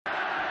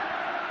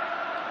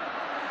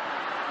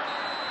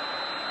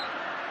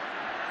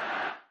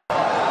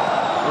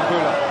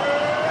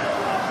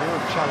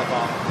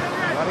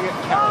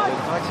Carroll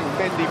inviting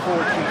Mendy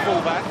forward from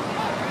full-back.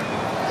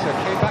 So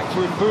came back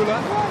to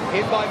Mbula,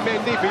 in by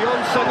Mendy,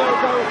 beyond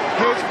Sanogo,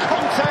 here's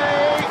Conte!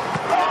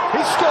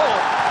 He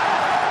scored!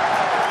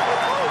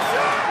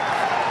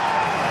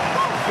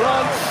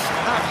 France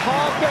have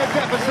halved their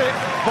deficit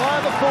via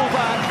the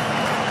full-back,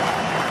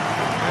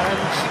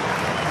 and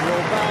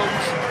you're bound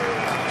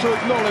to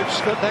acknowledge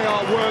that they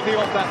are worthy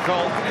of that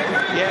goal.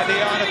 Yeah,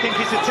 they are, and I think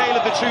it's the tale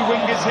of the two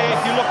wingers here.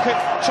 If you look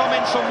at Tom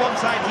Ince on one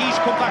side, he's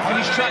come back and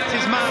he's tracked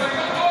his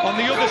man. On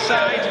the other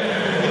side,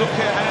 you look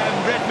at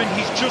Redmond,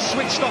 he's just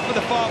switched off at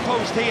the far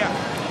post here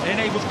and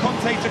enables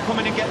Conte to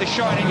come in and get the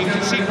shot, and you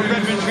can see from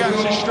Redmond's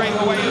reaction straight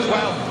away as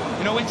well.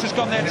 You know, Ince has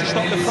gone there to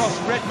stop the cross.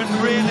 Redmond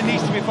really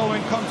needs to be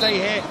following Conte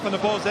here, and the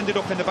ball's ended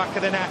up in the back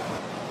of the net.